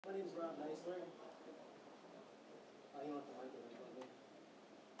My name is Rob Neisler. You don't have to mic it.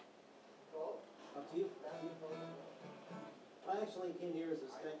 Up to you. I actually came here as a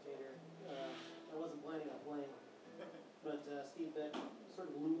spectator. I wasn't planning on playing, but Steve Beck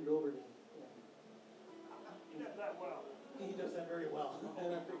sort of loomed over me. He does that well. He does that very well, and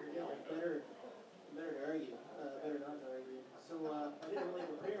I figured, better to argue, better not to argue. So I didn't really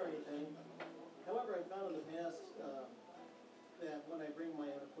prepare anything. However, I found in the past that when I bring my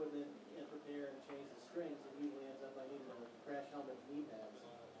own equipment and prepare and change the strings, it usually ends up I need a crash helmet and knee pads.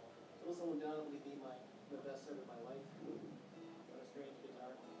 So this will undoubtedly be the best set of my life on a strange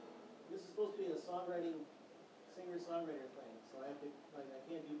guitar. This is supposed to be a songwriting, singer-songwriter thing, so I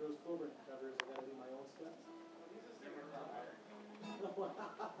can't do Bruce Coburn covers. I got to do my own stuff. He's a singer-songwriter.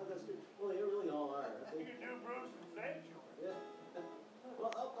 That's good. Well, they really all are. You can do Bruce and Sanctuary. Yeah.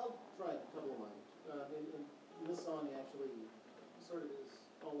 Well, I'll try a couple of mine. In this song actually sort of is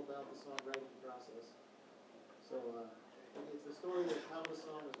all about the songwriting process. So it's the story of how the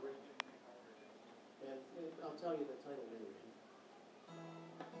song was written. And I'll tell you the title later.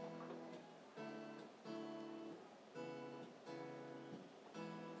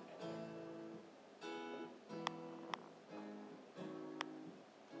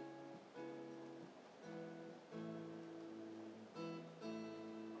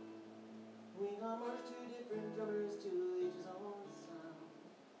 We are marched two different drummers to each his own sound.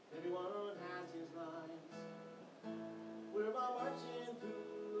 Everyone has his lines. We're all marching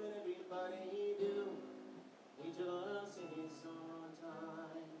through and everybody do. Each of us in his own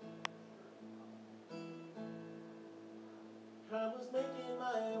time. I was making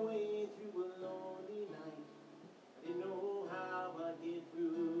my way through a lonely night. I didn't know how I'd get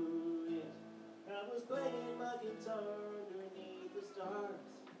through it. I was playing my guitar underneath the stars.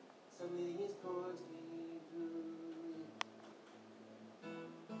 Suddenly these chords came through it.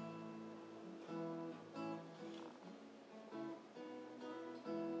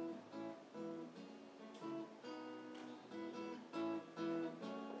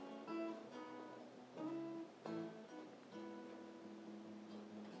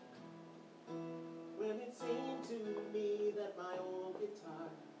 Well, it seemed to me that my old guitar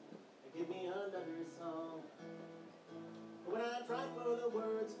would give me another song. But when I tried for the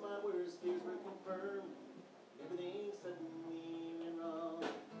words, my worst fears were confirmed. Everything suddenly went wrong.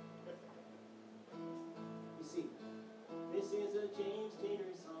 You see, this is a James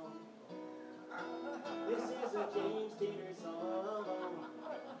Taylor song. This is a James Taylor song.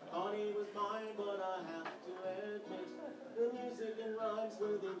 Thought it was mine, but I have to admit, the music and rhymes,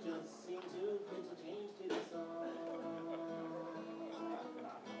 well, they just seem to fit a James Taylor song.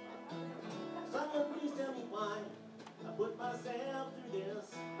 Someone please tell me why I put myself through this.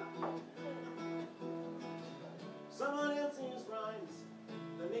 Someone else's rhymes,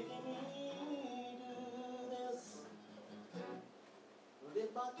 they're making me do this. Well,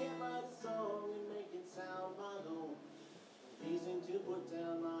 if I can't write a song and make it sound my own, reason to put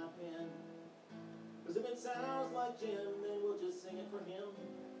down my pen. Cause if it sounds like Jim, then we'll just sing it for him,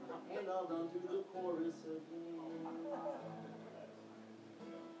 and I'll run through the chorus again.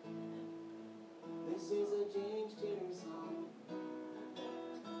 This is a James Taylor song.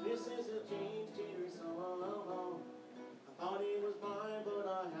 This is a James Taylor song. I thought it was mine, but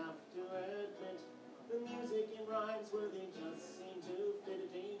I have to admit, the music and rhymes, well, they just seem to fit a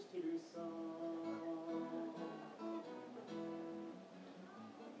James Taylor song.